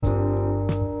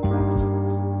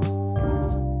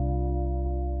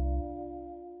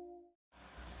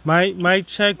Mic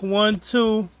check 1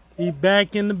 2. He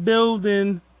back in the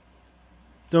building.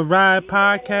 The Ride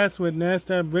Podcast with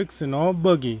Nasdaq Bricks and All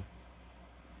Boogie.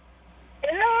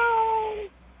 Hello.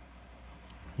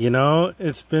 You know,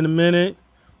 it's been a minute.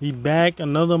 We back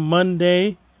another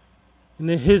Monday in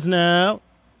the his now.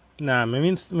 Nah,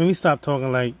 let me stop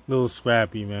talking like little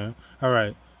Scrappy, man. All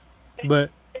right,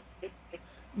 but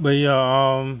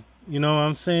yeah, you know what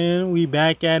I'm saying? We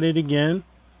back at it again.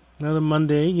 Another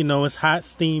Monday, you know, it's hot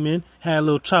steaming. Had a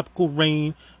little tropical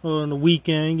rain on the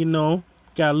weekend, you know.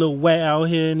 Got a little wet out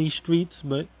here in these streets,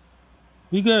 but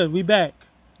we good. We back.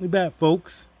 We back,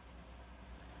 folks.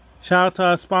 Shout out to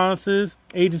our sponsors,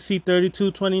 Agency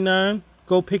 3229.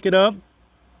 Go pick it up.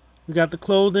 We got the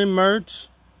clothing, merch,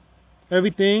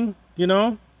 everything, you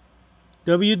know.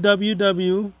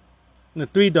 www, the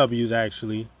 3Ws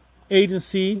actually,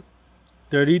 Agency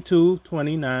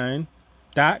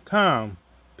 3229.com.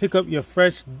 Pick up your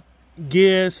fresh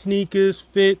gear, sneakers,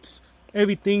 fits,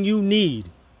 everything you need.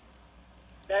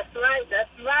 That's right. That's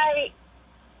right.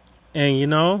 And you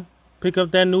know, pick up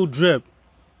that new drip.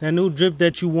 That new drip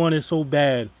that you wanted so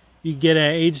bad. You get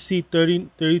at Agency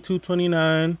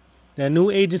 3229. That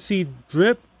new Agency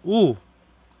drip, ooh,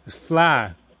 it's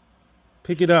fly.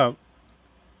 Pick it up.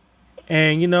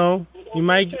 And you know, you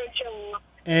might,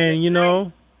 and you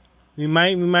know, we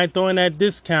might throw in that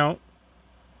discount.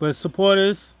 But support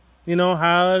us, you know,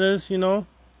 holler at us, you know.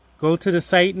 Go to the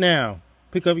site now.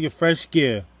 Pick up your fresh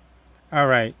gear. All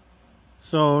right.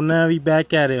 So now we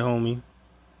back at it, homie.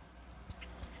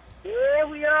 Yeah,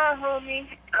 we are, homie.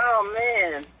 Oh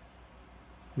man.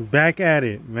 Back at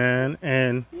it, man.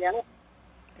 And Yeah.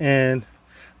 and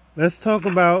let's talk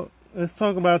about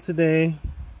today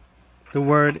the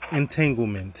word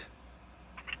entanglement.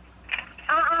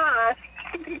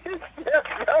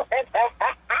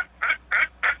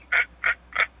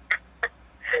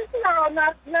 No,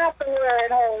 not the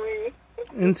word, homie.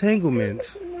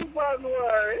 Entanglement.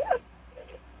 Word.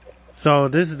 So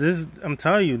this I'm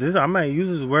telling you, this I might use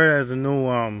this word as a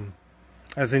new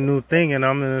thing, and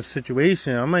I'm in a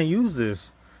situation. I might use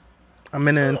this. I'm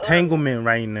in an entanglement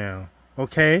right now.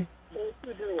 Okay? Don't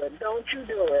you do it. Don't you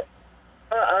do it.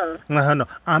 No,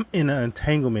 I'm in an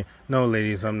entanglement. No,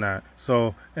 ladies, I'm not.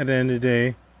 So at the end of the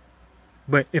day,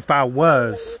 but if I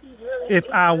was, He's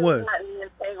not in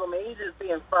entanglement. He's just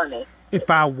being funny. If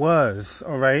I was,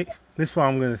 all right, this is what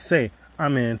I'm gonna say.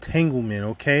 I'm in entanglement,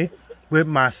 okay, with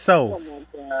myself,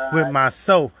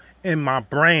 and my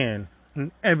brand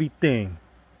and everything.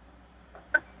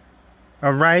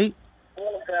 All right.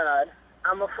 Oh God,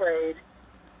 I'm afraid.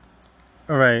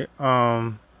 All right.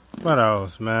 What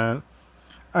else, man?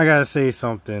 I gotta say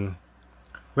something.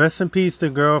 Rest in peace, the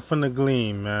girl from the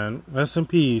Gleam, man. Rest in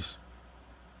peace.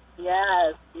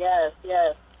 Yes.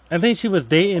 I think she was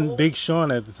dating Big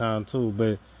Sean at the time too,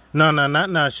 but no.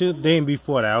 She was dating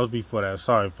before that. That was before that.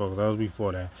 Sorry, folks, that was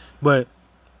before that. But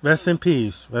rest in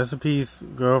peace,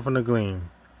 girl from the Gleam.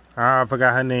 I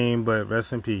forgot her name, but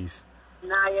rest in peace.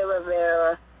 Naya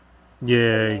Rivera.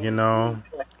 Yeah, you know,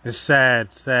 it's sad,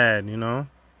 you know.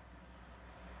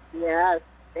 Yes,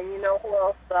 and you know who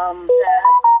else?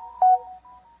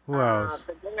 Who else?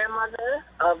 The grandmother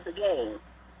of the game.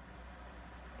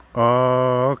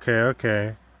 Oh,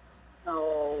 okay.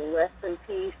 So rest in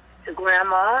peace to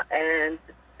Grandma and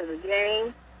to the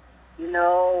game. You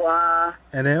know.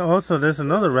 And then also, there's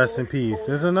another rest in peace.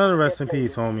 There's another rest in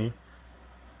peace, homie.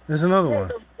 There's another one.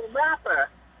 The rapper.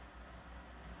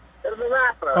 There's a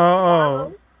rapper.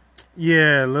 Oh,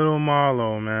 yeah, Little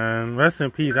Marlo, man. Rest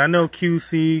in peace. I know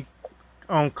QC,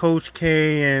 Coach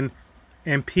K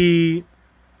and P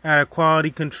out of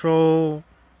quality control.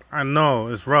 I know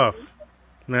it's rough,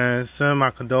 man. Send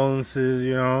my condolences.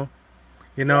 You know,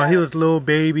 He was Lil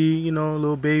Baby. You know,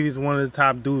 Lil Baby's one of the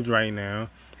top dudes right now.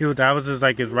 That was just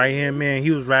like his right hand man. He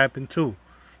was rapping too,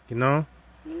 you know.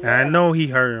 Yeah. And I know he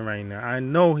hurting right now.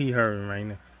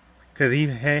 Cause he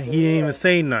didn't even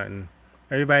say nothing.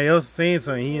 Everybody else is saying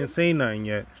something. He didn't say nothing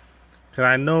yet. Cause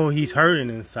I know he's hurting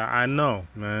inside. I know,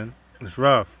 man. It's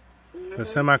rough. But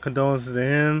send my condolences to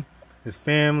him, his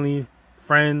family,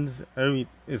 friends.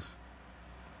 It's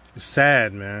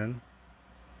sad, man.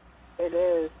 It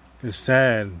is. It's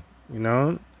sad, you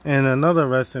know. And another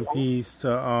rest in peace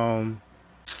to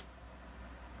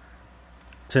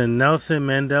Nelson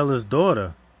Mandela's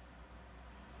daughter.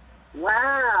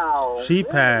 Wow. She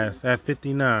passed at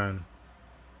 59.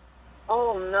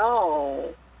 Oh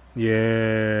no.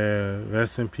 Yeah,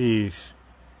 rest in peace.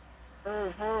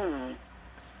 Mhm.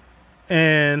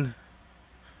 And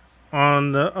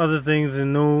on the other things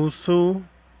in news too,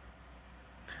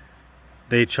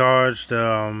 they charged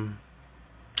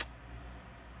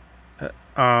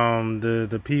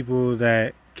The people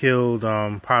that killed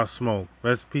Pop Smoke.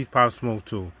 Rest in peace, Pop Smoke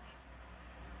too.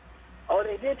 Oh,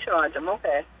 they did charge him.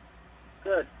 Okay,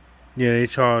 good. Yeah, they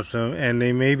charged them, and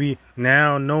they may be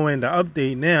now knowing the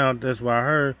update now. That's what I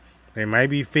heard. They might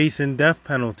be facing death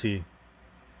penalty.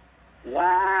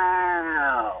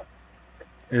 Wow.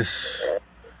 It's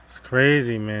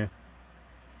crazy, man.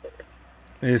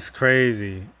 It's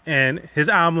crazy, and his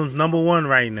album's #1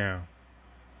 right now.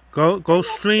 Go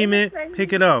stream it,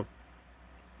 pick it up.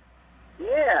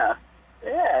 Yeah,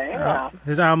 yeah.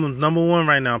 His album's #1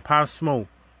 right now. Pop Smoke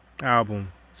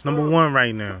album. It's #1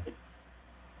 right now.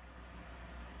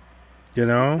 You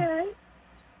know? Okay.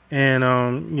 And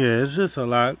yeah, it's just a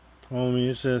lot, homie.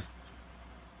 It's a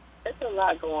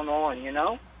lot going on, you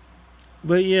know?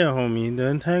 But yeah, homie, the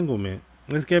entanglement.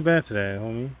 Let's get back to that,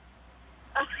 homie.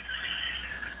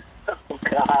 Oh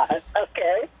God.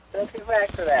 Okay. Let's get back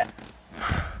to that.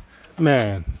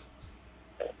 Man.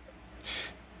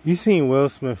 You seen Will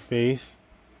Smith's face?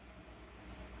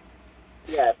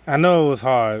 Yes. I know it was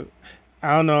hard.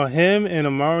 I don't know. Him and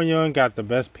Omarion got the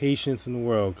best patience in the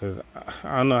world, because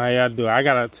I don't know how y'all do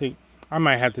it. I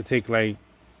might have to take, like,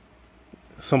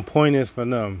 some pointers for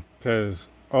them, because,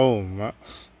 oh, my,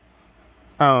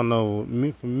 I don't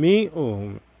know. For me,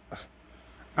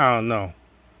 I don't know.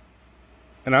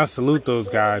 And I salute those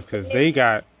guys, because they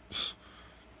got,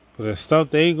 for the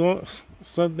stuff they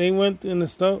went in the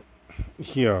stuff,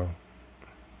 yo.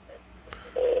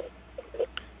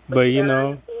 But, you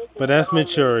know, but that's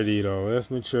maturity, though. That's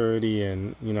maturity,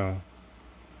 and, you know,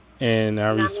 and I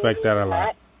respect that a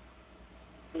lot.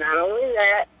 Not only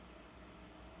that,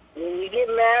 when you get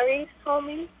married,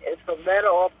 homie, it's for better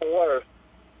or for worse.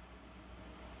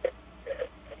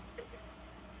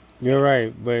 You're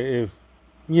right, but if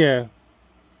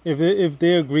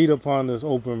they agreed upon this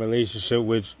open relationship,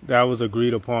 which that was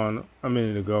agreed upon a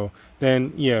minute ago,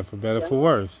 then yeah, for better, for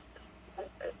worse.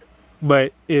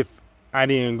 But if I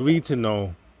didn't agree to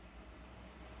no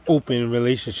open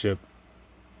relationship,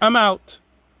 I'm out.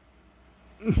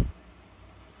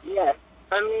 Yes.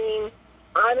 I mean,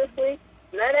 honestly,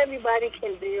 not everybody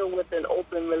can deal with an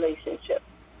open relationship.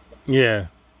 Yeah.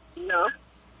 You know?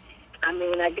 I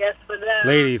mean, I guess for them...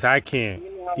 Ladies, I can't.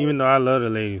 You know, even though I love the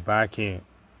ladies, but I can't.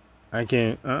 I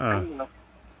can't,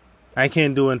 I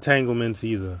can't do entanglements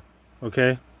either.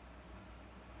 Okay?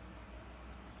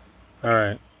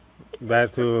 Alright.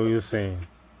 Back to what you were saying.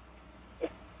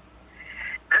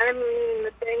 I mean,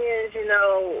 the thing is, you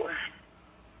know,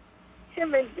 he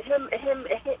and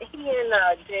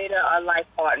Jada are life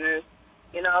partners,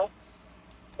 you know?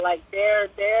 Like, they're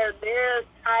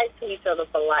tied to each other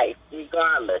for life,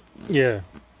 regardless. Yeah.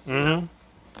 Mm-hmm.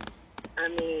 I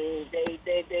mean,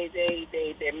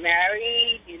 they're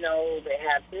married, you know, they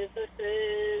have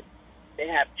businesses, they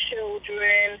have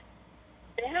children,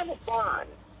 they have a bond,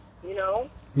 you know?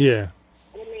 Yeah.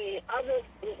 I mean, others,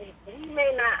 we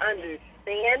may not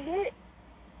understand it,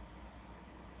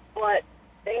 but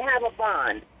they have a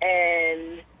bond.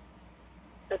 And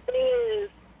the thing is,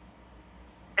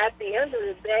 at the end of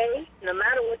the day, no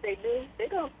matter what they do, they're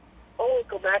going to always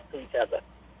go back to each other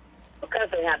because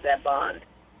they have that bond.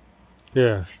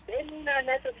 Yes. They do not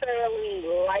necessarily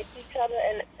like each other,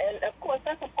 and of course,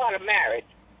 that's a part of marriage.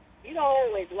 You don't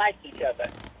always like each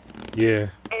other. Yeah.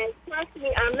 And trust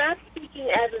me, I'm not speaking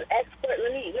as an expert.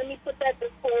 Let me put that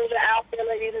disclosure out there,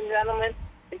 ladies and gentlemen,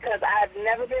 because I've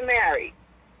never been married.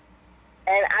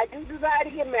 And I do desire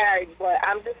to get married, but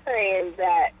I'm just saying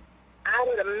that I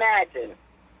would imagine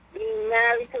being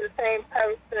married to the same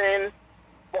person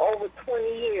for over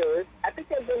 20 years. I think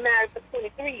they've been married for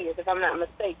 23 years, if I'm not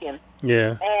mistaken.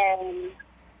 Yeah. And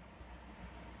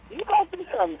you go through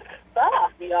some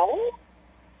stuff, you know?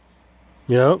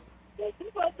 Yep.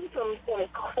 You go through some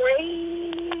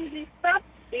crazy stuff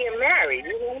being married,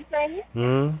 you know what I'm saying?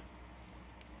 Mm-hmm.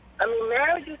 I mean,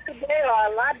 marriages today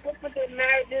are a lot different than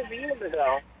marriages years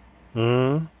ago.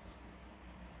 Mm-hmm.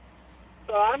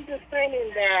 So I'm just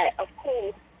saying that, of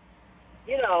course,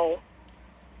 you know,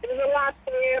 there's a lot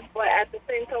there, but at the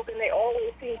same token, they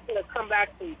always seem to come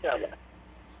back to each other.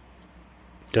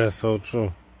 That's so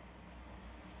true.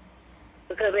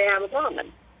 Because they have a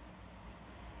bond.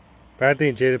 But I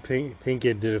think Jada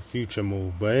Pinkett did a Future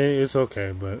move, but it's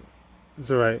okay, but it's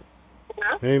alright.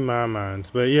 Huh? In my mind.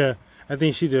 But yeah, I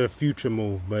think she did a Future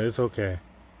move, but it's okay.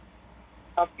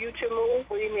 A Future move?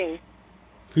 What do you mean?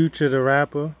 Future the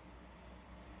rapper.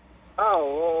 Oh,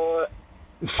 Lord.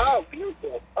 Oh,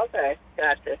 Future. Okay,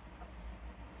 gotcha.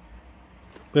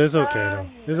 But it's okay, though.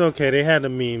 It's okay. They had the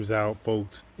memes out,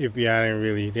 folks. If y'all didn't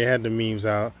really, they had the memes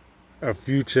out of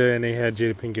Future, and they had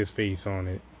Jada Pinkett's face on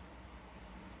it.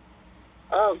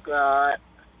 Oh, God.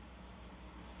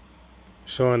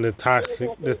 showing the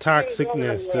toxicness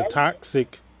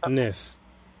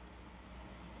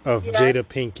of Yes, Jada but I'm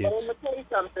Pinkett. gonna tell you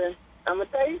something. I'm gonna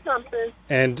tell you something.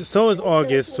 And so is Let me tell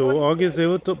August you too. one August, thing.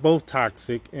 they were both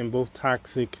toxic, and both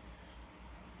toxic.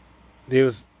 They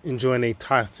was enjoying a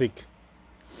toxic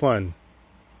fun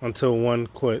until one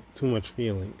caught too much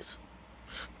feelings.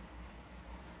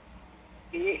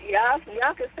 Y'all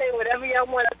can say whatever y'all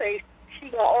want to say. She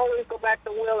gonna always go back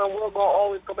to Will, and Will gonna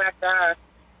always go back to her.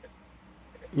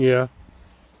 Yeah,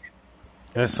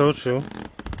 that's so true.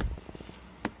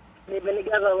 They've been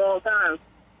together a long time.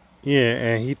 Yeah,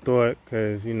 and he thought,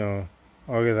 cause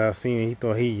August I seen, he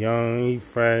thought he young, he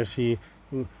fresh, he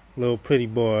little pretty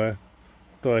boy.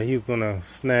 Thought he was gonna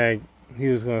snag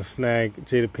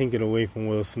Jada Pinkett away from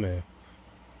Will Smith.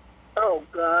 Oh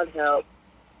God help!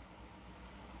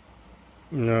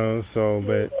 No, so Let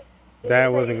but me that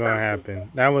tell wasn't you gonna something.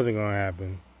 happen. That wasn't gonna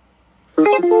happen.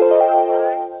 You know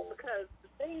why? Because the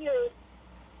thing is,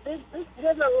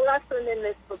 there's a lesson in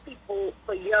this for people,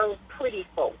 for young, pretty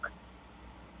folk.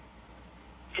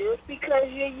 Just because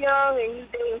you're young and you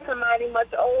dating somebody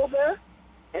much older,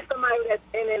 and somebody that's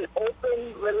in an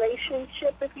open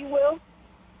relationship, if you will,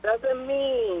 doesn't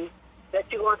mean that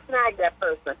you're going to snag that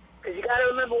person. Because you got to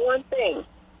remember one thing.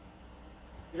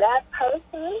 That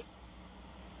person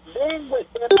been with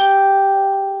their partner for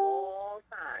a long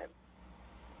time.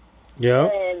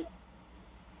 Yep. And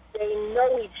they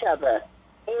know each other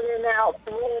in and out,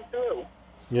 through and through.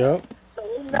 Yep. So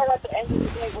we know at the end of the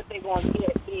day what they're going to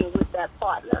get being with that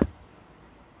partner.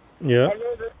 Yep. And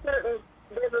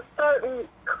there's a certain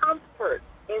comfort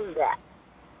in that.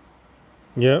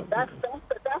 Yep. That's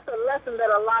a lesson that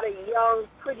a lot of young,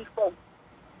 pretty folks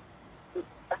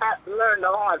have learned the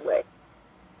hard way.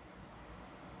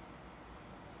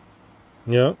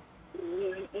 Yep.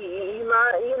 You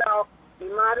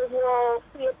might as well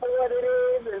see it for what it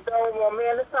is and don't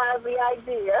romanticize the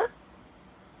idea.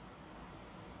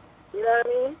 You know what I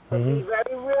mean? But be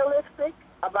very realistic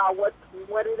about what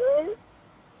it is.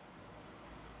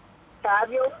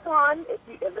 Have your fun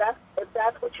if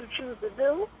that's what you choose to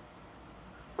do.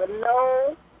 But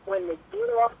know when to get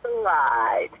off the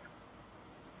ride.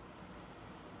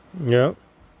 Yep.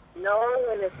 Know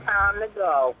when it's time to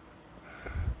go.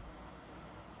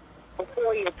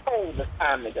 Before you're told it's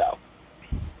time to go.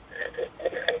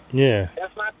 Yeah.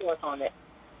 That's my thoughts on it.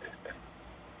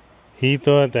 He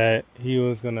thought that he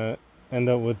was gonna end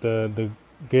up with the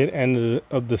good end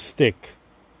of the stick.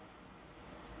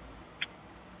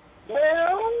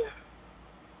 Well,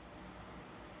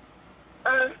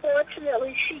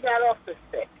 unfortunately, she got off the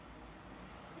stick.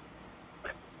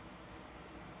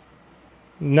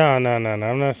 No.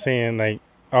 I'm not saying like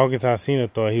August Alsina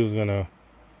thought he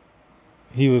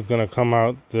was gonna come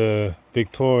out the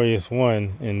victorious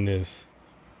one in this.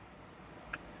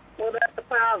 Well, that's the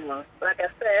problem. Like I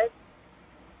said,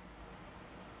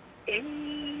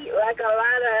 he, like a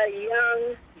lot of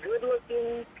young,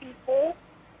 good-looking people,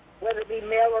 whether it be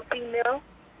male or female,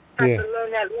 have Yeah. to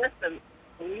learn that lesson.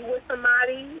 When you with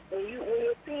somebody, when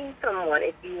you're seeing someone,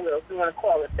 if you will, if you want to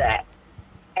call it that,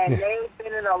 and they've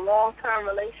been in a long-term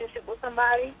relationship with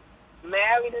somebody,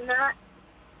 married or not,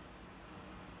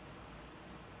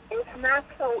 it's not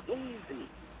so easy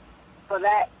for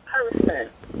that person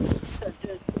to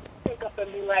just pick up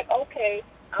and be like, okay,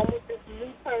 I'm with this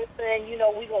new person,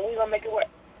 we gonna make it work.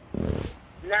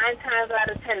 9 times out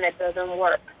of 10, that doesn't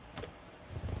work.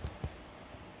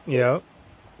 Yep.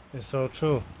 It's so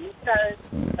true. Because,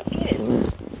 again,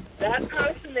 that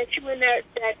person that you in that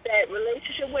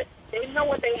relationship with, they know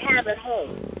what they have at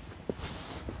home.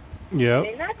 Yep.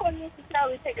 They're not going to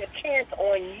necessarily take a chance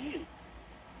on you.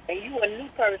 And you a new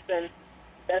person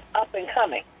that's up and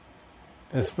coming.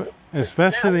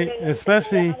 Especially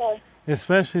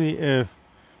if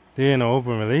they're in an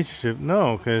open relationship.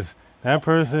 No, because that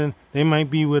person, they might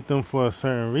be with them for a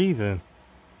certain reason.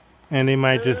 And they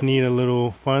might just need a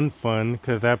little fun,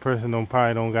 because that person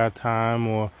probably don't got time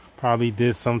or probably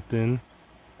did something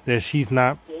that she's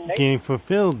not getting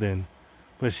fulfilled in.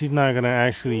 But she's not going to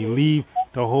actually leave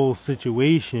the whole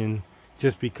situation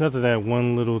just because of that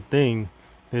one little thing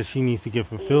that she needs to get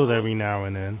fulfilled every now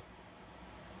and then.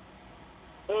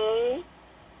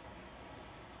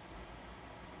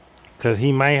 Because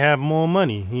he might have more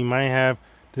money. He might have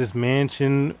this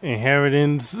mansion,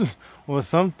 inheritance, or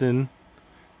something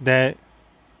that's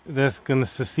going to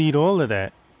succeed all of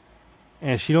that.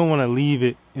 And she don't want to leave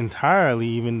it entirely,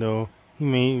 even though he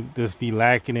may just be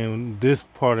lacking in this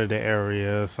part of the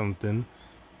area or something.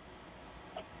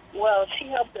 Well, she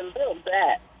helped him build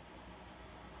that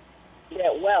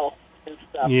wealth and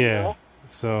stuff. Yeah.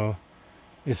 So,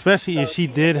 especially if she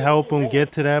did help him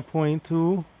get to that point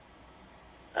too.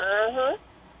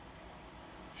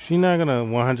 She not gonna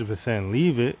 100%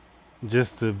 leave it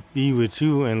just to be with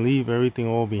you and leave everything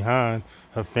all behind,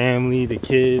 her family, the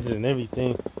kids, and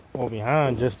everything all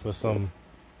behind just for some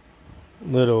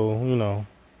little,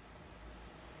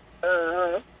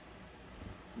 Uh-huh.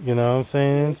 you know what I'm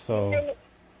saying? So,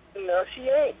 No, she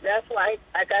ain't. That's why,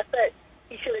 like I said,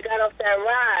 he should have got off that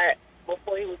ride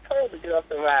before he was told to get off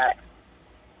the ride.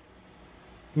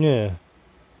 yeah.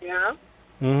 You know?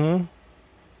 Mm-hmm.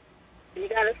 You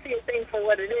got to see a thing for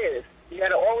what it is. You got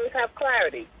to always have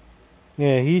clarity.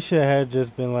 Yeah, he should have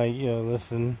just been like, yo,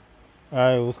 listen,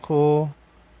 alright, it was cool,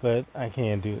 but I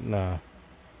can't do it. Nah,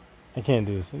 I can't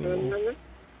do this anymore. Mm-hmm.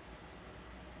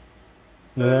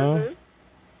 You know? Mm-hmm.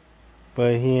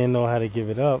 But he didn't know how to give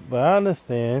it up. But I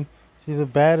understand. She's one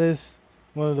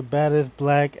of the baddest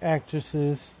black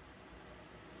actresses.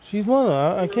 She's one of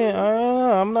them. I can't,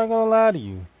 I'm not gonna lie to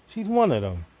you. She's one of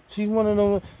them. She's one of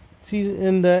them. She's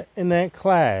in that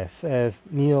class as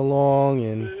Nia Long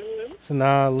and Mm-hmm.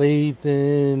 Sanaa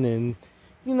Lathan,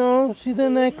 and she's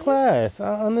in that class.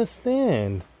 I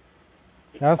understand.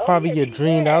 That was Oh, probably yeah, your she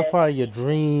dream. That was is. probably your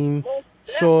dream, Most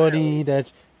shorty.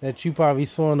 definitely. That you probably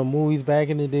saw in the movies back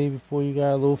in the day before you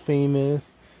got a little famous.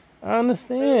 I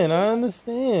understand. I Mm-hmm.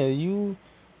 understand. You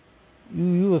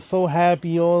were so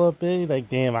happy all up there. Like,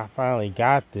 damn, I finally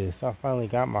got this. I finally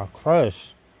got my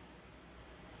crush.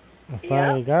 I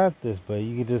finally Yep. got this. But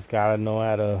you just gotta know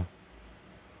how to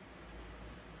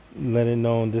let it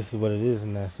know this is what it is,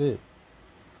 and that's it.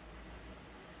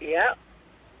 Yep.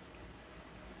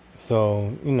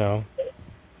 So,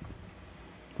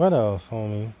 what else,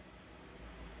 homie?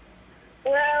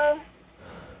 Well,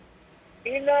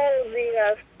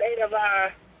 the state of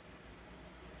our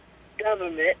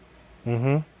government,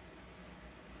 Mm-hmm.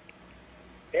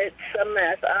 it's a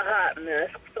mess, a hot mess.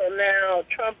 So now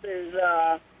Trump is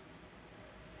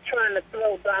trying to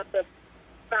throw Dr.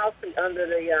 Fauci under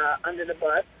the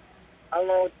bus,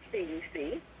 along with the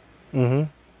CDC. Mm-hmm.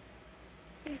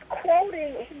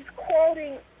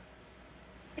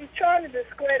 He's trying to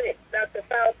discredit Dr.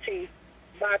 Fauci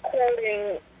by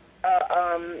quoting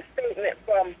a statement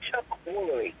from Chuck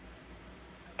Woolery.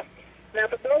 Now,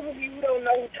 for those of you who don't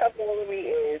know who Chuck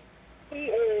Woolery is, he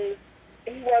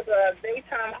was a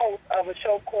daytime host of a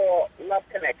show called Love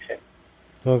Connection.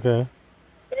 Okay.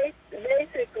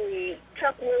 Basically,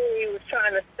 Chuck Woolery was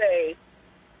trying to say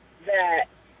that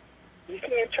you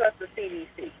can't trust the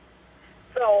CDC.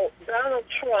 So Donald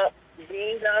Trump,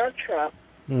 being Donald Trump,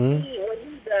 Mm-hmm. what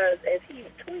he does is he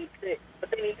tweets it, but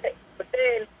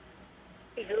then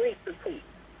he deletes the tweet.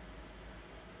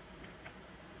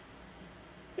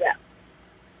 Yeah.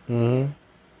 Mm-hmm.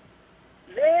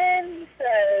 Then he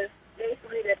says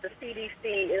basically that the CDC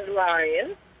is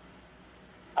lying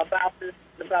about the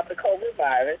COVID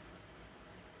virus.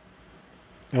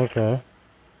 Okay.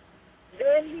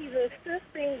 Then he's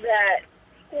insisting that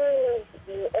schools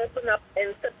will open up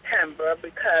in September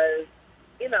because,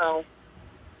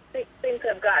 things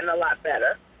have gotten a lot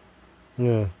better.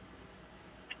 Yeah.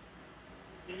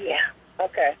 Yeah.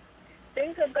 Okay.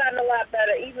 Things have gotten a lot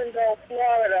better, even though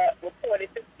Florida reported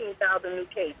 15,000 new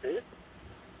cases.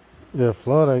 Yeah,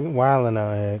 Florida wilding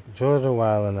out here. Georgia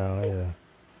wilding out here.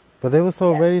 But they were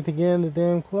so Yeah. ready to get in the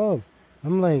damn club.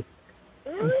 I'm like,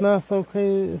 it's not so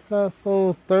crazy. It's not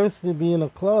so thirsty to be in a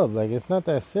club. Like, it's not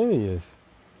that serious.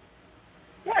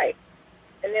 Right.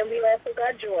 And then we also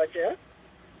got Georgia.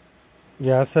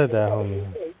 Yeah, I said that, homie.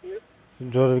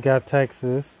 Georgia, we got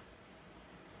Texas.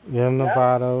 We have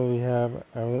Nevada. We have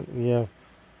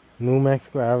New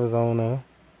Mexico, Arizona.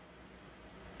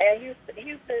 And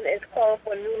Houston is calling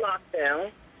for new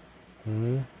lockdown.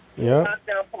 Mm-hmm. New Yep.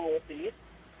 lockdown policies.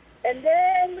 And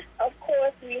then, of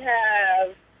course, we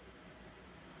have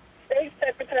State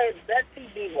Secretary Betsy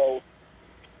DeVos.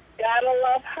 Gotta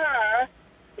love her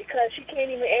because she can't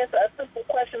even answer a simple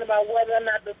question about whether or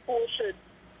not the school should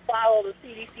follow the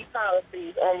CDC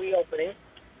policies on reopening.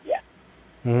 Yeah.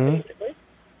 Mm-hmm. Basically.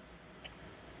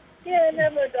 Yeah,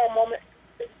 never a dull moment.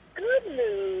 The good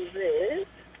news is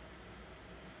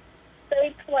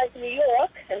states like New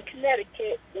York and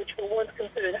Connecticut, which were once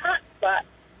considered hot spots,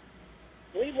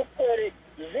 we reported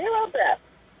 0 deaths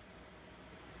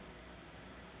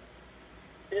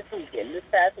this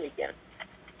past weekend.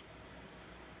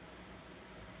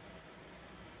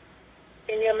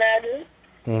 Can you imagine?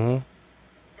 Mm-hmm.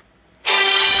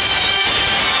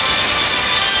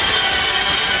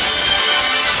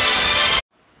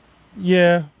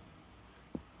 Yeah.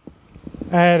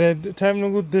 I had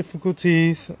technical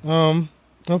difficulties. I'm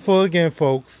full again,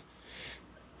 folks.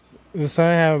 The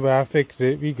sun happened, but I fixed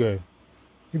it. We good.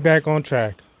 We back on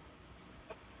track.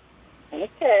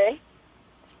 Okay.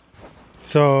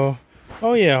 So,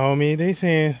 Oh yeah, homie. They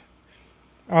saying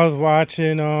I was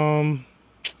watching. No,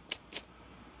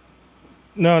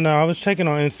 I was checking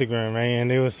on Instagram, right, and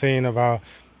they were saying about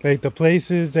like the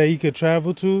places that you could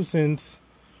travel to since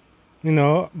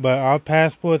but our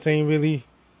passports ain't really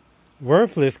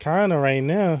worthless, kind of right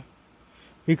now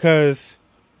because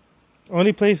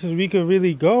only places we could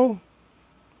really go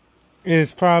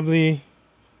is probably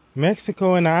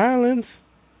Mexico and the islands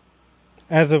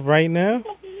as of right now.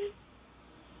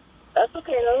 That's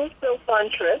okay. Those are still fun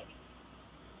trips.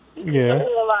 You can still Yeah, do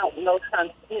a lot in those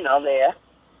countries, there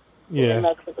in yeah,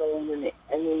 Mexico and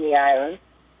in the islands,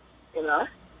 you know.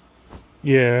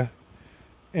 yeah,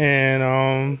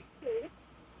 and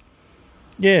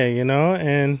yeah,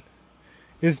 and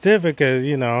it's difficult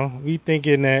because we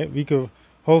thinking that we could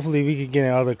hopefully we could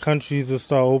get other countries to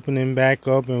start opening back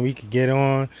up and we could get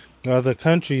on to other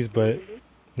countries, but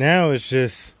now it's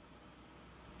just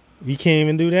we can't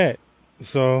even do that.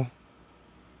 So,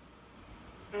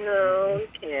 No, you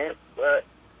can't.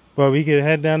 but we could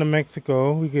head down to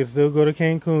Mexico. We could still go to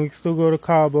Cancun. We could still go to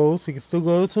Cabos. We could still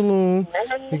go to Tulum.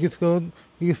 We could still we could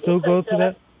We'll still go take to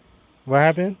that. that. What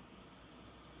happened?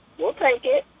 We'll take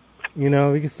it. We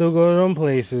can still go to them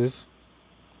places.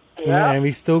 Yep. And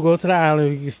we still go to the island.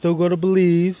 We can still go to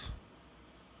Belize.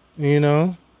 You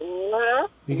know,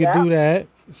 we could Yep. do that.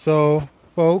 So,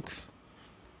 folks,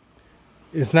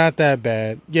 it's not that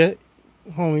bad. Yeah,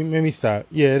 homie, let me stop.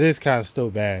 Yeah, it is kind of still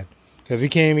bad because we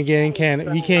can't even get in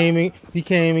Canada. We can't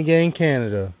even get in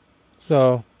Canada.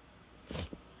 So,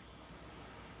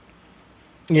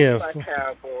 yeah, That's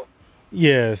terrible.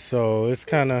 yeah. So it's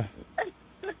kind of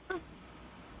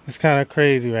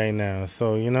crazy right now.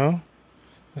 So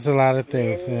there's a lot of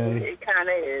things, and It kind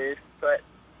of is, but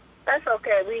that's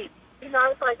okay.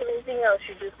 It's like anything else.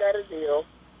 You just got to deal.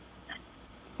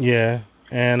 yeah.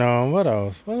 And what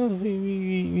else? What else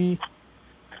we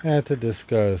had to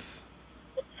discuss?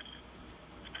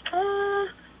 Uh,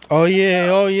 Oh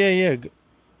yeah, yeah.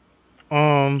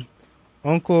 Um,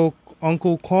 Uncle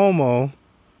Cuomo,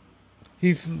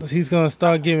 he's gonna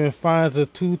start giving fines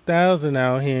of 2,000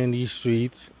 out here in these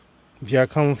streets. If y'all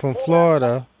coming from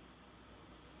Florida,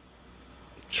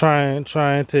 trying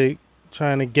to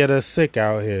get us sick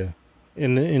out here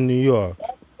in New York.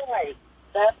 that's right.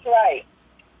 That's right.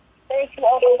 Thank you,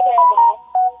 Uncle Grandma.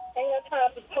 Ain't no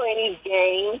time to play these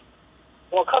games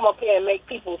or come up here and make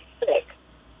people sick.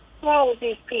 What's wrong with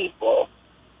these people?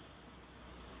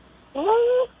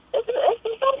 There's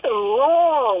something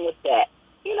wrong with that.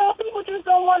 People just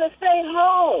don't want to stay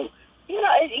home.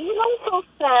 It's so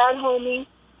sad, homie.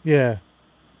 Yeah.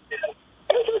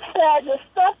 It's just sad. The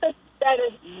stuff that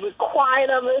is required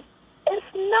of us, it's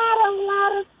not a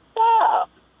lot of stuff.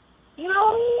 You know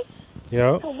what I mean?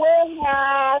 Yep. To wear a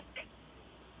mask,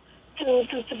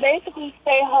 to basically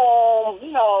stay home.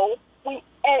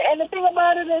 And the thing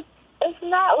about it is, it's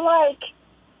not like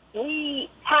we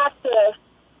have to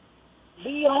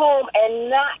be home and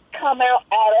not come out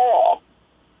at all.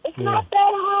 It's Yeah. not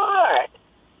that hard.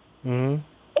 Mhm.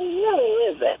 It really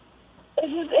isn't.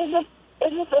 It's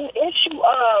just an issue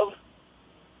of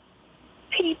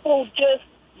people just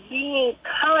being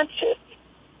conscious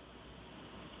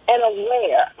and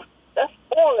aware. That's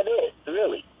all it is,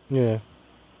 really. Yeah.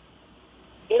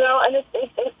 And it's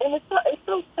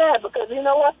so sad because you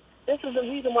know what? This is the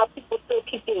reason why people still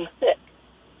keep getting sick.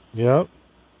 Yep.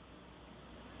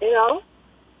 You know?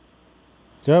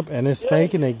 Yep. And it's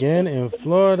spiking again in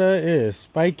Florida. It is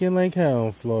spiking like hell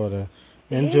in Florida,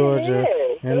 and Yeah, Georgia, it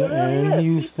is. and It is.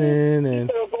 Houston, and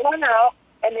People are going out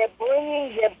and they're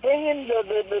bringing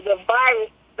the virus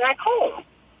back home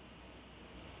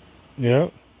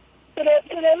yep. to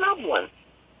their loved ones.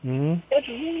 Mhm. It's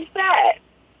really sad.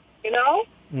 You know?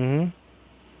 Mhm.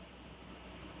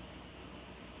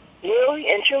 Really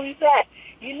and truly sad.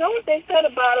 You know what they said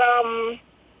about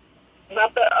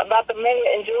the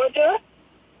mayor in Georgia?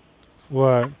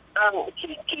 What?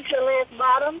 Keisha Lance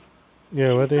Bottoms.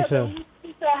 Yeah. What they said?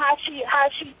 She said how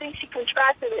she thinks she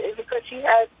contracted it is because she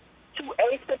has 2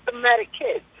 asymptomatic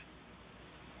kids.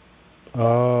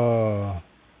 Oh.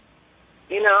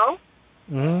 You know?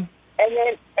 Mhm.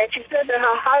 And she said that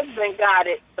her husband got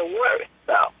it the worst.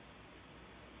 So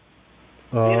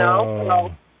Oh.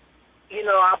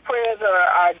 our prayers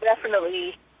are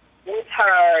definitely with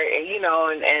her.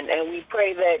 And we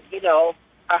pray that her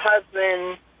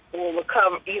husband will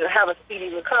recover, have a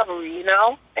speedy recovery.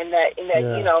 And that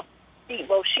Yeah.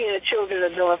 both she and the children are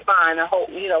doing fine. I hope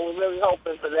we're really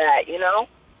hoping for that.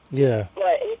 Yeah.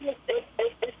 But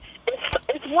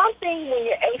it's one thing when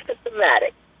you're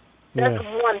asymptomatic. That's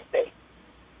Yeah. one thing.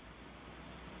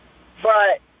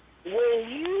 But when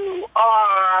you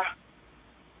are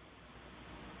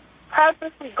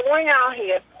purposely going out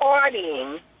here,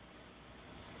 partying,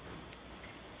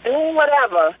 doing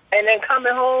whatever, and then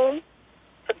coming home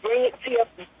and bringing it to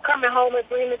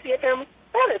your family,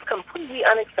 that is completely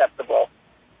unacceptable.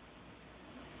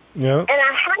 Yep. And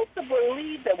I have to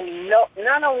believe that we know,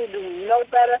 not only do we know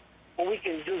better, but we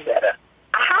can do better.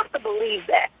 I have to believe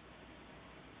that.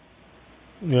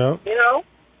 Yep. You know?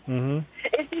 Mm-hmm.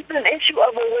 It's just an issue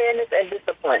of awareness and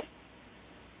discipline.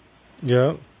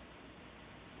 Yep.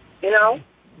 You know?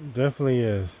 Definitely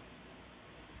is.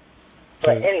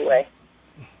 But anyway.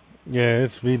 Yeah,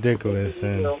 it's ridiculous.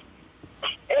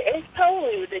 It's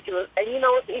totally ridiculous. And you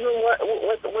know what's even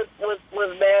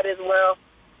what's bad as well?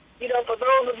 You know, for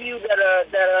those of you that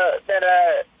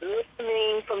are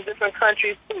listening from different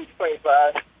countries, please pray for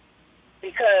us,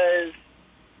 because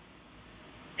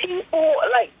people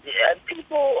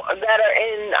that are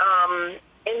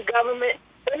in government,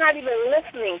 they're not even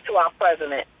listening to our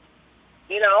president.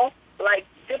 You know, like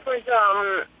different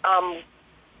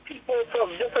people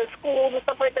from different schools and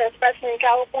stuff like that, especially in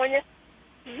California,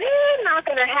 they're not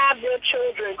going to have their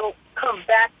children come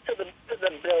back to the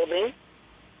building,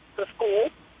 the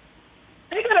school.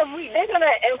 They're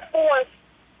gonna enforce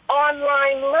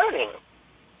online learning.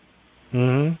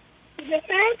 Mm-hmm. They're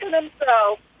saying to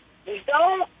themselves, we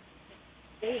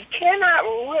cannot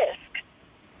risk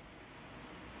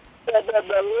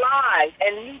the lives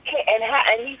and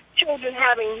these children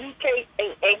having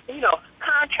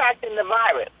contracting the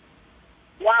virus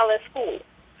while at school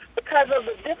because of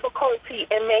the difficulty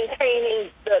in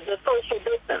maintaining the social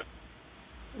distance.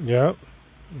 Yep,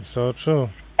 so true.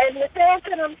 And they're saying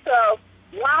to themselves,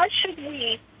 why should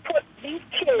we put these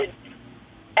kids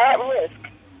at risk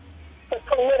for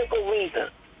political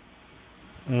reasons?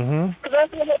 Mm-hmm. Because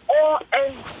that's what it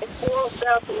boils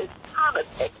down to, is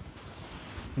politics.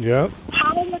 Yep.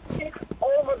 Politics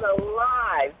over the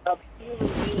lives of human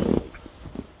beings.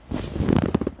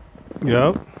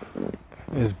 Yep.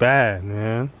 It's bad,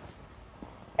 man.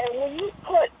 And when you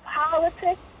put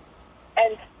politics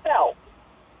and self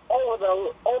over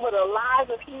the lives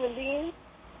of human beings,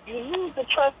 you lose the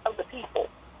trust of the people.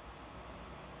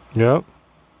 Yep.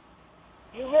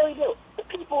 You really do. The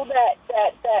people that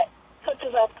such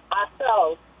as us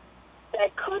ourselves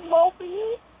that could vote for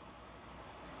you,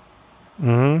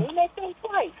 Mm-hmm. we may think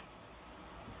twice.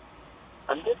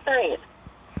 I'm just saying.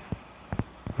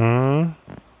 Mm-hmm.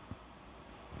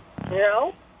 You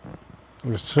know?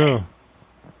 It's true.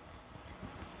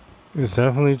 It's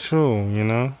definitely true, you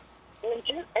know? And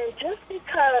just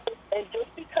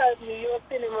because New York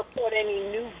didn't report any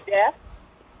new deaths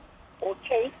or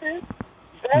cases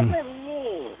doesn't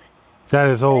mean that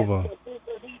is over.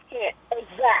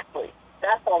 Exactly.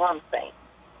 That's all I'm saying.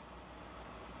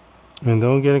 And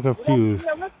don't get it confused. Be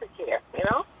realistic here, you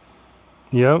know?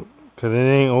 Yep, because it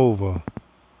ain't over.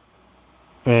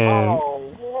 And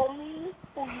you know me?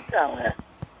 Who you telling?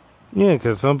 yeah,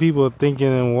 because some people are thinking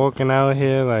and walking out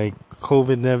here like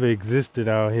COVID never existed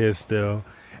out here still.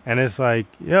 And it's like,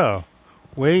 yo,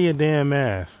 wear your damn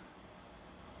mask.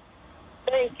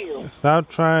 Thank you. Stop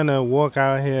trying to walk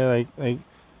out here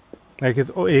like it's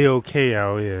A-OK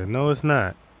out here. No, it's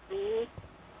not.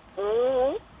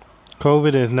 Mm-hmm.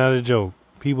 COVID is not a joke.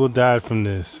 People died from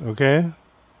this, okay?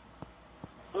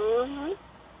 Mm-hmm.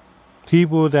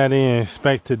 People that they didn't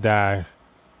expect to die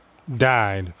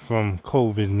died from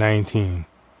COVID-19.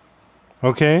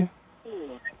 Okay?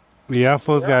 Y'all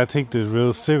folks gotta take this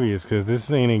real serious, because this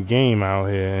ain't a game out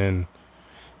here, and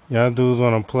y'all dudes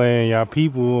wanna play, and y'all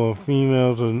people or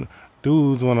females or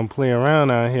dudes wanna play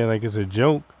around out here like it's a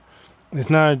joke. It's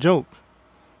not a joke.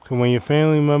 Because when your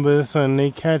family member or something,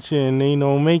 they catch it and they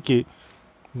don't make it,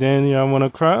 then y'all wanna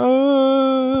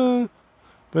cry,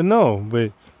 but no,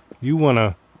 but you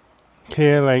wanna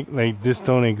care like this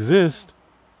don't exist,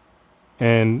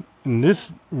 and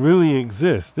this really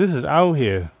exists. This is out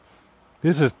here.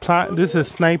 This is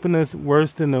sniping us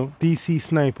worse than the DC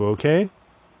sniper, okay?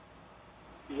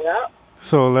 Yeah.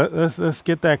 So let's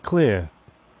get that clear.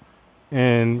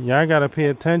 And y'all gotta pay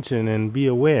attention and be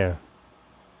aware.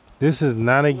 This is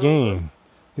not a game.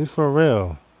 It's for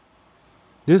real.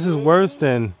 This is worse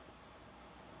than,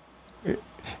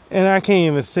 and I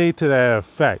can't even say to that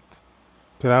effect,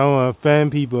 because I don't want to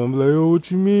offend people and be like, oh, what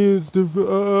you mean? It's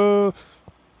the,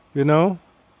 you know?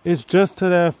 It's just to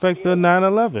the effect of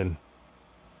 9/11.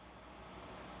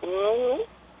 Mm-hmm.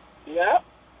 Yep.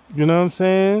 You know what I'm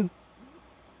saying?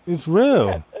 It's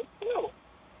real. It's true.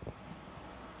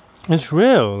 It's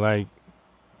real. Like,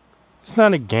 it's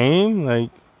not a game.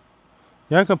 Like,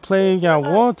 y'all can play if y'all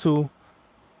want to,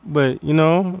 but, you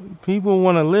know, people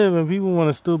want to live and people want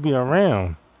to still be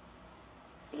around.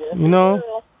 Yes, You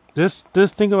know? Just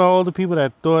think about all the people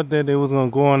that thought that they was gonna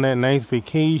go on that nice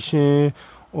vacation,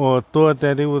 or thought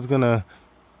that they was gonna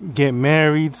get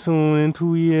married soon in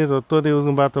 2 years, or thought they was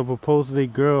about to propose to their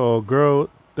girl, or girl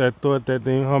that thought that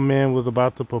her man was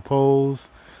about to propose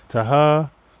to her,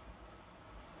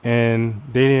 and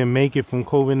they didn't make it from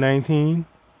COVID-19.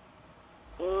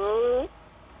 Mm-hmm.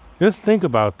 Just think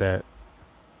about that.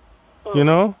 You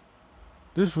know,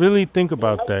 just really think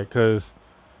about that, cause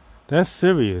that's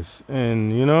serious,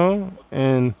 and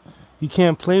and you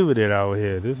can't play with it out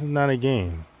here. This is not a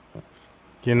game.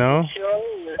 You know. Sure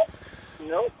is.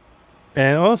 Nope.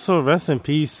 And also, rest in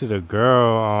peace to the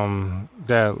girl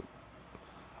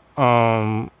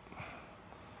um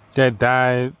that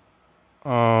died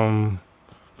from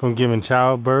giving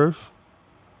childbirth.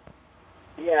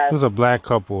 Yes. There's a black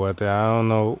couple out there. I don't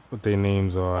know what their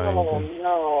names are or Oh anything.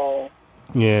 no.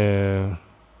 Yeah,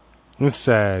 it's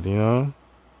sad, you know.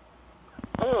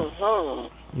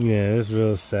 Mm-hmm. Yeah, it's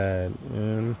real sad,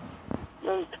 man.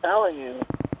 I'm telling you.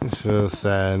 It's real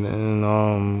sad.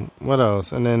 And what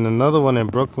else? And then another one in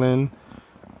Brooklyn.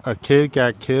 A kid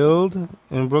got killed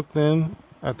in Brooklyn.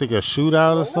 I think a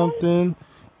shootout or What? something.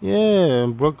 Yeah,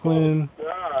 in Brooklyn.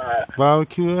 God.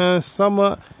 Barbecue and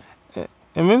summer.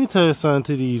 And let me tell you something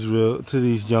to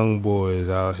these young boys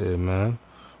out here, man.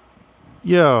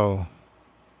 Yo,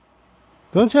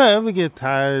 don't y'all ever get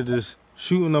tired of just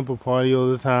shooting up a party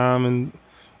all the time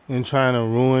and trying to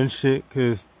ruin shit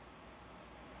cause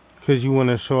you want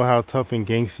to show how tough and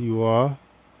gangster you are?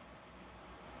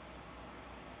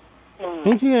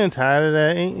 Ain't you getting tired of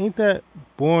that? Ain't that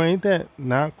boring? Ain't that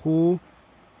not cool?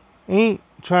 Ain't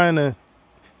trying to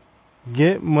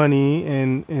get money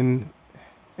and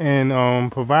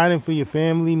providing for your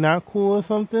family not cool or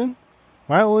something?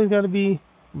 Why always got to be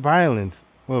violence?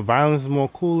 Well, violence is more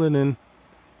cooler than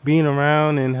being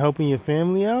around and helping your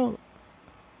family out.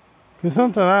 Cause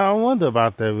sometimes I wonder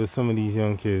about that with some of these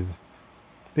young kids.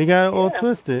 They got it all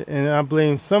twisted, and I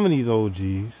blame some of these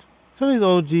OGs. Some of these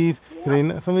OGs,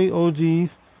 some of these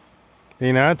OGs,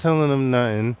 they not telling them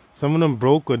nothing. Some of them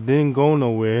broke or didn't go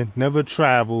nowhere, never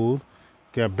traveled,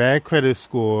 got bad credit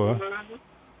score,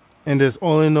 and just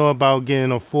all they know about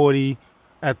getting a 40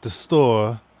 at the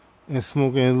store and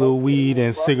smoking a little weed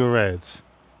and cigarettes.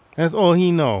 That's all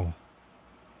he know.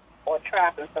 Or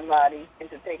trapping somebody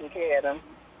into taking care of them.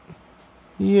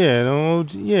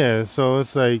 Yeah, so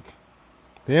it's like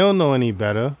they don't know any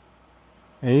better.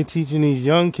 And they teaching these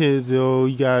young kids, oh,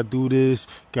 you gotta do this,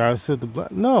 gotta set the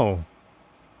block. No.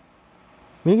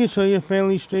 Making sure your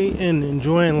family's straight and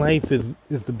enjoying life is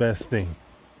the best thing.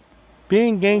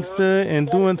 Being gangster and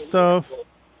doing stuff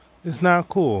is not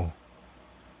cool.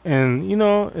 And,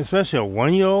 especially a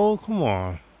 1-year-old, come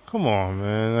on,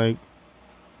 man. Like,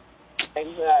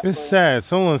 Exactly. it's sad.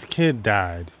 Someone's kid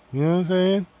died. You know what I'm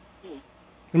saying?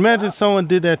 Imagine someone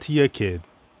did that to your kid.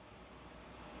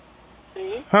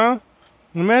 See? Huh?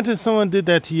 Imagine someone did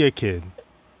that to your kid.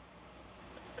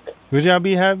 Would y'all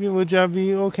be happy? Would y'all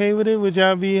be okay with it? Would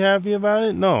y'all be happy about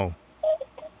it? No.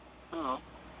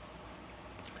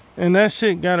 And that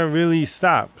shit gotta really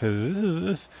stop, because this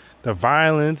is the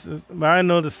violence. I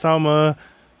know the summertime,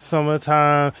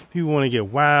 people want to get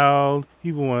wild,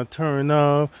 people want to turn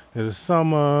up. It's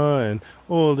summer and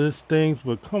all these things,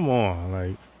 but come on,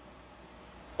 like.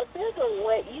 But there's a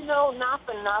way, not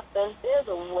for nothing, there's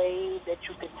a way that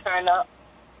you can turn up.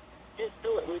 Just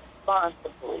do it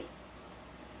responsibly.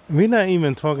 We're not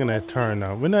even talking that turn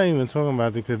up. We're not even talking about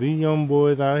it, because these young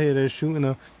boys out here, they're shooting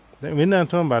up. We're not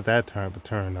talking about that type of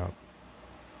turn up.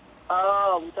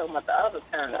 Oh, we're talking about the other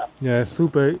turn up. Yeah,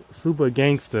 super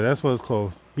gangster. That's what it's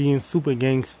called. Being super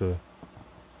gangster.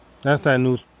 That's that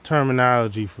new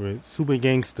terminology for it. Super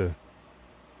gangster.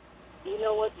 You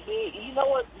know what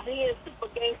being super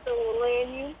gangster will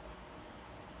land you?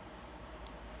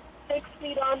 6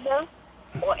 feet under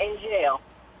or in jail.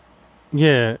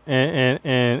 Yeah,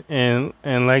 and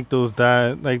like those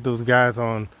guys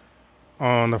on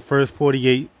the first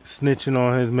 48 snitching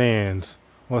on his mans.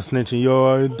 Or snitching,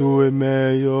 yo, I didn't do it,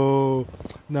 man, yo.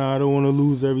 Nah, I don't want to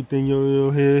lose everything,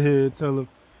 yo, here, tell him.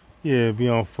 Yeah, be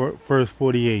on first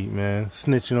 48, man.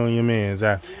 Snitching on your mans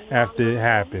after it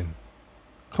happened.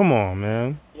 Come on,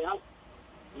 man.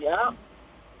 Yep.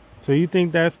 So you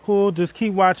think that's cool? Just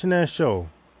keep watching that show.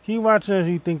 Keep watching it if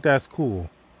you think that's cool.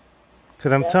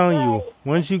 Because I'm telling you,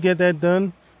 once you get that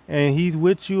done, and he's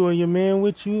with you or your man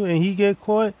with you, and he get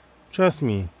caught, trust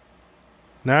me,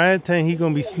 9 out of 10, he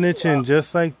gonna be snitching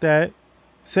just like that,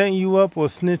 setting you up or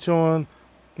snitch on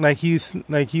like he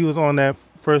was on that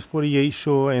first 48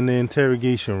 show in the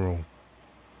interrogation room.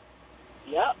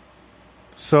 Yep.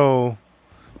 So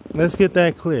let's get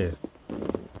that clear.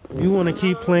 If you want to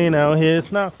keep playing out here,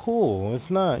 it's not cool. It's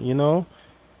not, you know.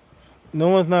 No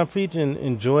one's not preaching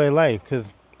enjoy life because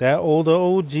that older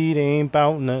OG, they ain't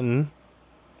about nothing.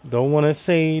 Don't want to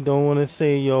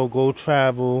say, yo, go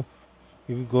travel.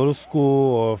 If you go to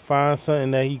school or find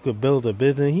something that he could build a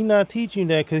business, he not teaching you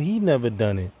that because he never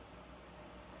done it.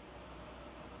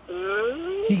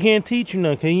 He can't teach you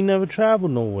nothing because he never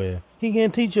traveled nowhere. He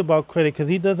can't teach you about credit because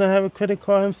he doesn't have a credit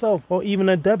card himself or even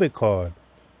a debit card.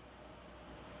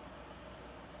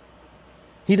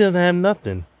 He doesn't have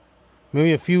nothing.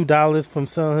 Maybe a few dollars from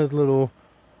selling his little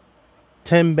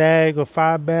 10 bag or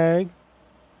 5 bag.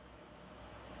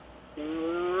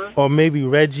 Or maybe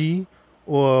Reggie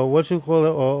or what you call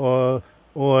it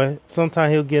or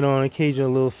sometimes he'll get on occasion a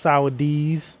little sour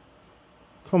D's.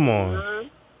 Come on.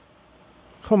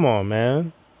 Come on,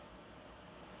 man.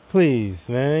 Please,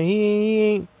 man. He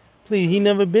ain't. Please, he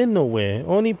never been nowhere.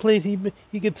 Only place he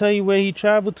could tell you where he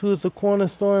traveled to is the corner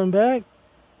store and back.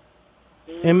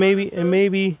 And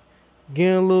maybe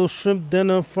getting a little shrimp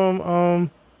dinner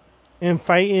from and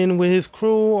fighting with his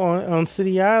crew on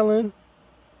City Island.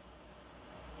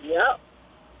 Yep.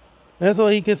 That's all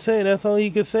he could say. That's all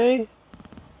he could say.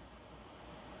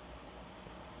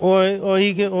 Or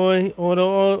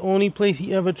the only place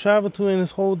he ever traveled to in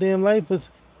his whole damn life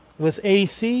was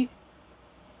AC.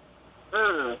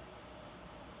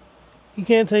 He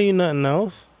can't tell you nothing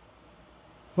else.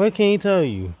 What can he tell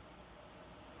you?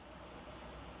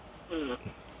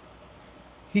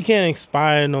 He can't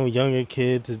inspire no younger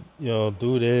kid to,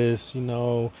 do this,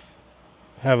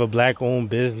 have a black-owned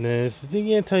business. He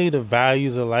can't tell you the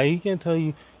values of life. He can't tell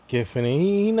you gifting.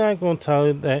 He not going to tell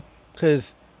you that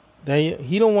because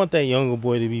he don't want that younger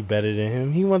boy to be better than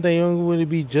him. He want that younger boy to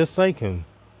be just like him.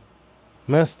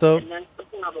 Messed up,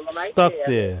 stuck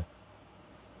there.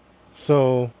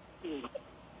 So,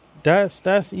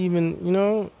 that's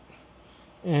even,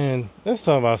 and let's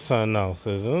talk about something else.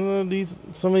 Some of these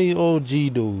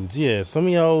OG dudes, yeah, some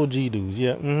of y'all OG dudes,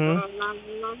 yeah,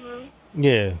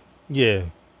 yeah,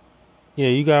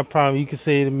 you got a problem, you can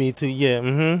say it to me too, yeah,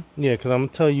 yeah, because I'm going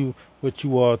to tell you what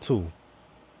you are too,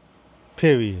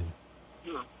 period.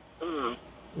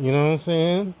 You know what I'm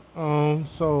saying?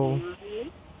 So,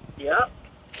 yep.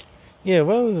 Yeah,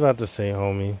 what was I about to say,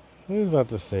 homie? What was I about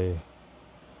to say?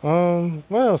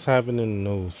 What else happened in the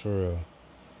news, for real?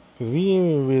 Because we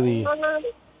didn't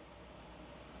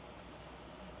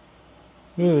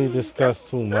really discuss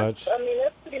too much. I mean,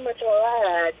 that's pretty much all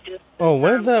I had.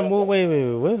 When's that movie?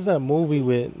 Wait. When's that movie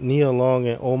with Nia Long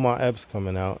and Omar Epps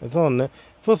coming out? It's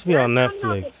supposed to be on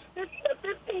Netflix. The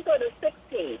 15th or the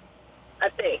 16th, I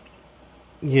think.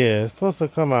 Yeah, it's supposed to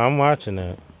come out. I'm watching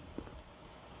that.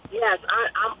 Yes,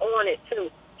 I'm on it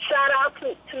too. Shout out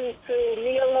to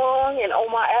Nia Long and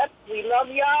Omar Epps. We love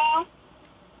y'all.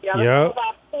 Y'all are some of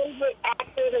our favorite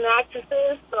actors and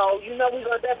actresses, so we're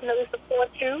gonna definitely support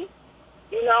you.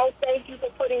 Thank you for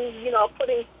putting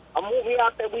a movie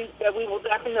out that we will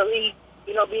definitely,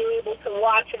 be able to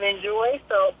watch and enjoy.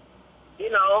 So,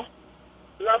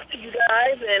 love to you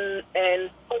guys and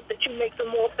hope that you make some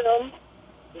more films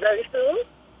very soon.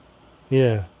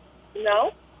 Yeah.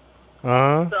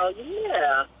 So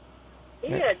yeah.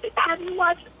 Have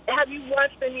you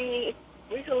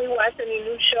recently watched any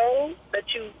new shows that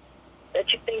you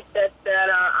think that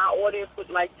our audience would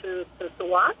like to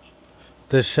watch?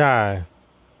 The Chi,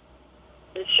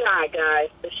 guys.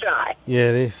 The Chi.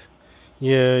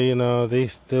 Yeah, they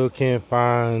still can't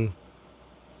find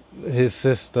his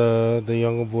sister, the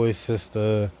younger boy's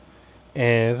sister,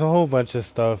 and it's a whole bunch of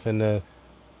stuff. And I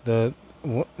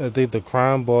think the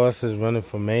crime boss is running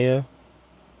for mayor.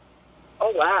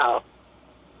 Oh wow.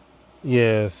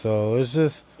 Yeah, so it's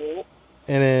just,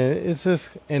 and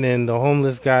then the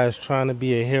homeless guy is trying to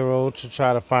be a hero to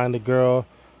try to find a girl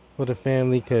for the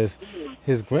family because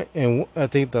and I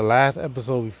think the last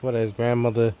episode before that, his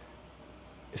grandmother,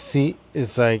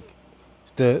 it's like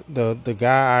the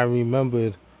guy I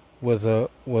remembered was a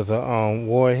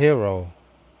war hero.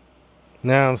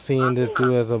 Now I'm seeing this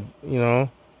dude as a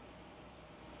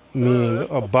meaning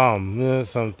a bum,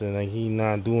 something like he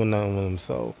not doing nothing with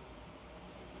himself.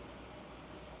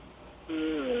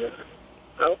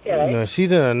 Okay.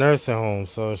 She's in a nursing home,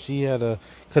 so she had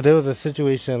because there was a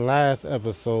situation last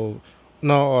episode,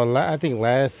 I think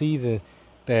last season,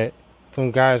 that some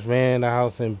guys ran the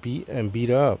house and beat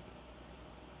her up.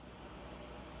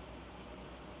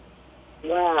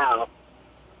 Wow.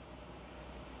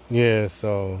 Yeah,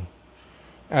 so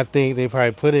I think they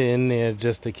probably put it in there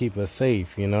just to keep her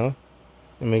safe, and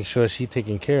make sure she's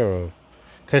taken care of.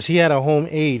 Because she had a home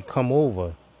aide come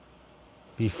over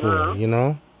before,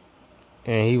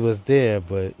 and he was there,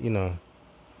 but,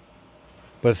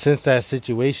 But since that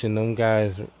situation, them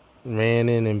guys ran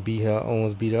in and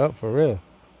almost beat her up for real.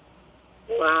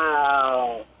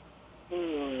 Wow.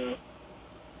 Hmm.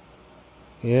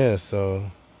 Yeah, so,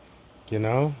 you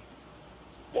know?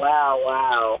 Wow,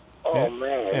 wow. Oh, And,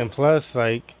 man. and plus,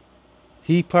 like,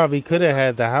 he probably could have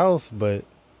had the house, but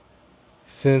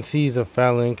since he's a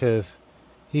felon, because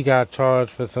he got charged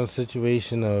for some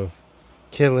situation of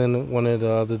killing one of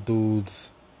the other dude's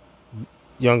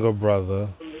younger brother.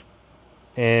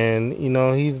 And,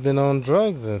 he's been on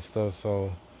drugs and stuff,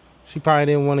 so she probably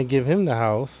didn't want to give him the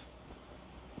house.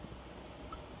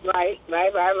 Right.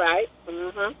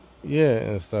 Mm-hmm. Yeah,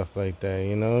 and stuff like that.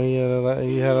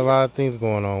 He had a lot of things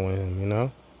going on with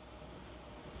him.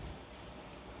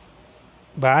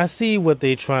 But I see what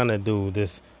they trying to do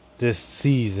this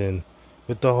season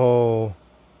with the whole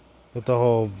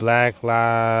Black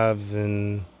Lives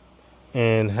and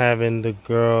having the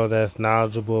girl that's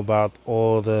knowledgeable about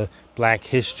all the Black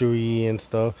history and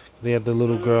stuff. They have the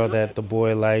little girl Mm-hmm. that the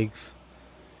boy likes,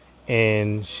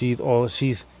 and she's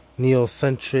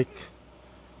neocentric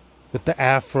with the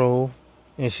afro,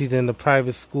 and she's in the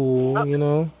private school.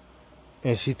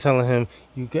 And she's telling him,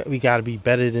 we got to be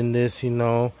better than this,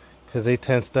 because they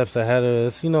 10 steps ahead of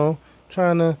us,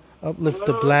 trying to uplift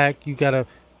the Mm-hmm. black. You got to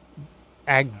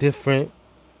act different,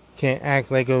 can't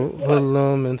act like a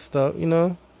hoodlum and stuff.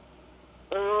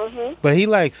 Mm-hmm. But he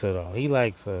likes her, though. He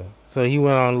likes her. So he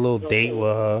went on a little date with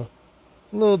her,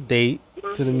 a little date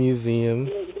to the museum,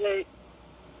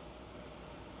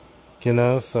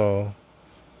 Mm-hmm. so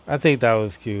I think that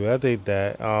was cute. I think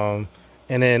that, and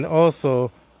then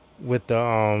also with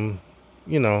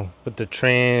with the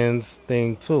trans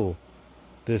thing too,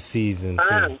 this season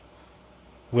too.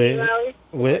 With Really?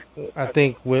 with I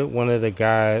think with one of the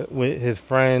guys, with his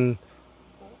friend,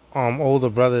 older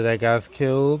brother that got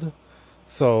killed.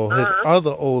 So his Uh-huh.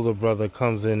 other older brother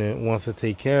comes in and wants to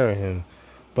take care of him,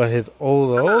 but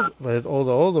Uh-huh. but his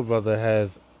older brother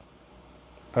has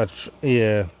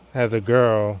a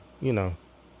girl.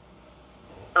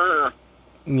 Uh-huh.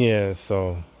 Yeah,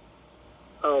 so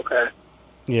Okay.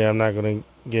 yeah, I'm not gonna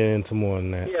get into more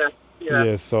than that. Yeah. Yeah.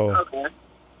 Yeah, so Okay.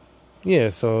 they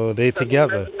So they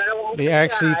together. let him They say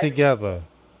actually die. together.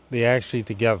 They actually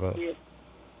together. Yeah.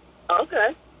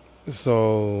 Okay.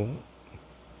 So,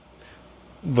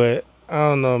 but I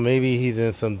don't know. Maybe he's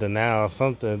in some denial or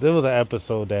something. There was an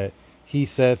episode that he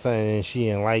said something and she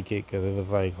didn't like it because it was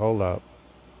like, hold up,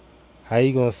 how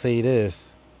you gonna say this,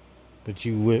 but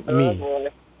you with Oh me? boy.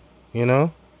 You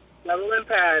know? Level in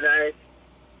paradise.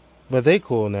 But they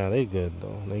cool now. They good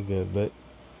though. They good. But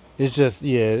it's just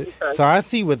yeah. Okay. So I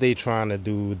see what they trying to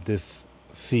do with this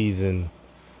season,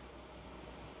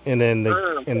 and then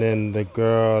the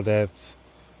girl that's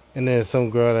and then some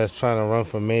girl that's trying to run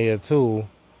for mayor too.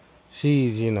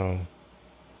 She's like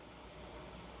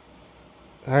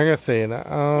I said,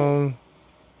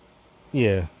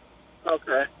 yeah,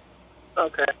 Okay.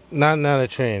 Okay. not a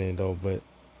tranny though, but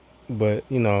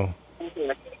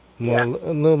Okay. more Yeah.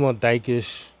 a little more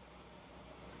dykish,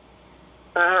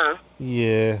 Uh-huh.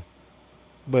 yeah,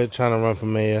 but trying to run for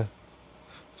mayor.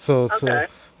 So Okay.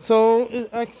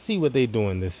 I can see what they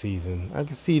doing this season. I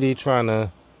can see they trying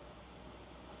to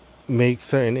make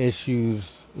certain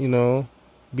issues,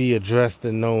 be addressed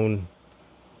and known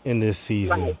in this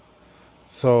season. Right.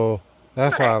 So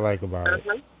that's what I Right. like about it.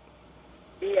 Uh-huh.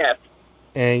 Yes.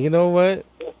 And you know what?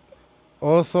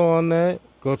 Also on that,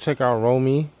 go check out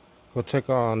Romy. Go check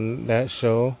out on that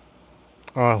show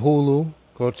on Hulu.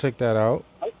 Go check that out.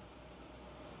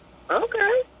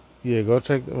 Okay. Yeah, go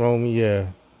check Romy. Yeah,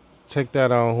 check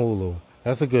that out on Hulu.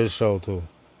 That's a good show too.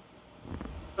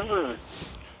 Mm-hmm.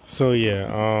 So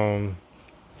yeah,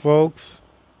 folks,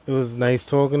 it was nice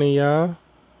talking to y'all.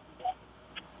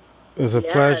 It was a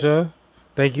Yes. pleasure.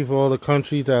 Thank you for all the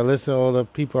countries that listen, all the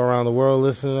people around the world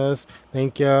listening to us.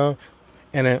 Thank y'all.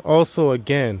 And then also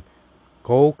again,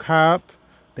 go cop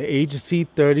the Agency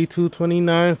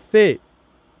 3229 Fit.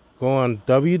 Go on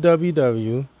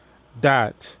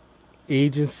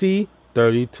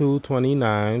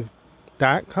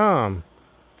www.agency3229.com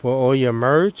for all your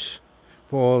merch,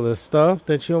 for all the stuff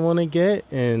that you want to get,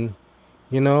 and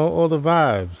all the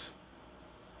vibes.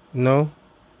 You know,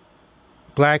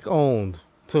 black owned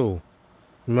too.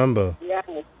 Remember, Yes.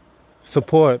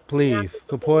 support, We have to please. support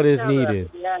Support each is other. needed.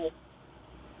 Yes.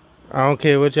 I don't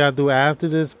care what y'all do after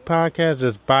this podcast.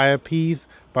 Just buy a piece,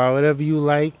 buy whatever you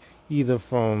like, either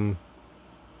from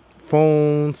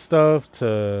phone stuff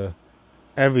to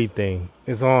everything.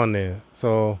 It's on there.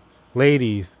 So,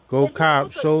 ladies, go And cop,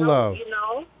 also, show love.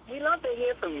 we love to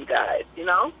hear from you guys.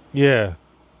 Yeah,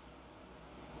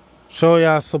 show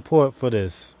y'all support for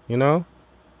this. Yeah.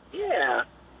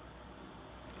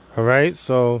 All right,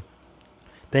 so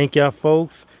thank y'all,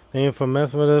 folks. Thank you for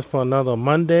messing with us for another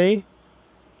Monday.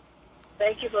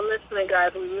 Thank you for listening,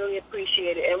 guys. We really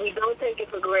appreciate it, and we don't take it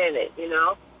for granted. You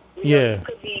know, we know Yeah. you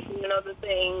could be doing other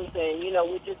things, and you know,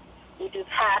 we're just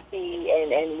happy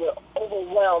and we're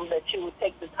overwhelmed that you would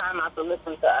take the time out to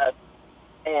listen to us.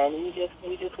 And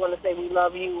we just want to say we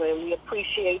love you and we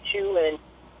appreciate you, and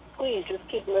please just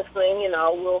keep listening. You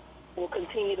know, we'll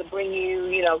continue to bring you,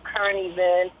 you know, current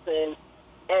events and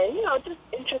you know, just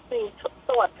interesting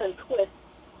thoughts and twists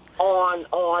on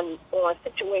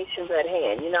situations at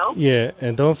hand, you know? Yeah,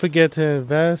 and don't forget to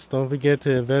invest. Don't forget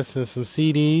to invest in some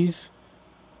CDs.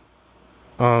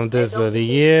 There's the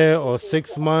year or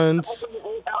 6 months.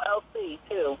 LLC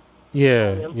too.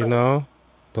 Yeah, you know,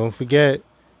 don't forget.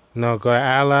 You know, go to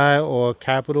Ally or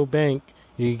Capital Bank.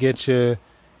 You get your,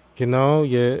 you know,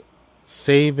 your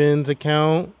savings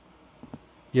account,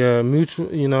 your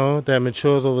mutual, you know, that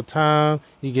matures over time.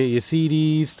 You get your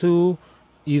CDs too,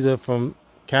 either from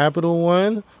Capital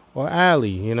One or Ally,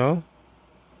 you know.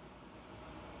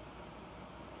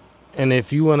 And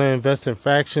if you want to invest in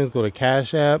fractions, go to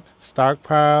Cash App,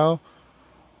 Stockpile,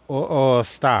 or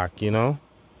stock, you know,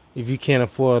 if you can't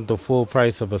afford the full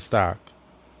price of a stock.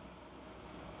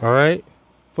 All right,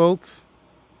 folks,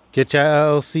 get your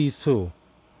LLCs too.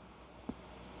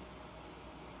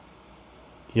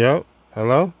 Yep.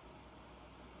 Hello?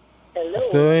 Hello.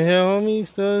 Still in here, homie?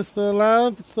 Still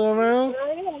alive? Still around?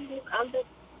 I'm just,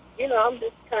 you know, I'm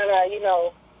just kind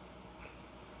of,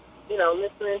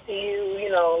 listening to you, you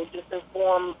know, just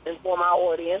inform our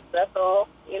audience. That's all,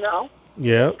 you know.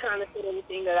 Yep. You kind of said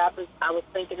everything that I was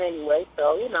thinking anyway.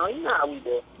 So you know how we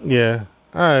do. Yeah.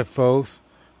 All right, folks.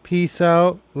 Peace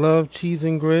out. Love, cheese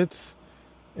and grits.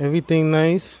 Everything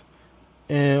nice.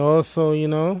 And also, you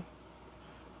know,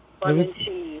 Bun and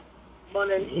cheese.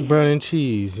 burning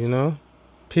cheese, you know.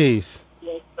 Peace.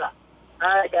 Yes, sir. All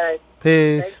right, guys.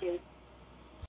 Peace. Thank you.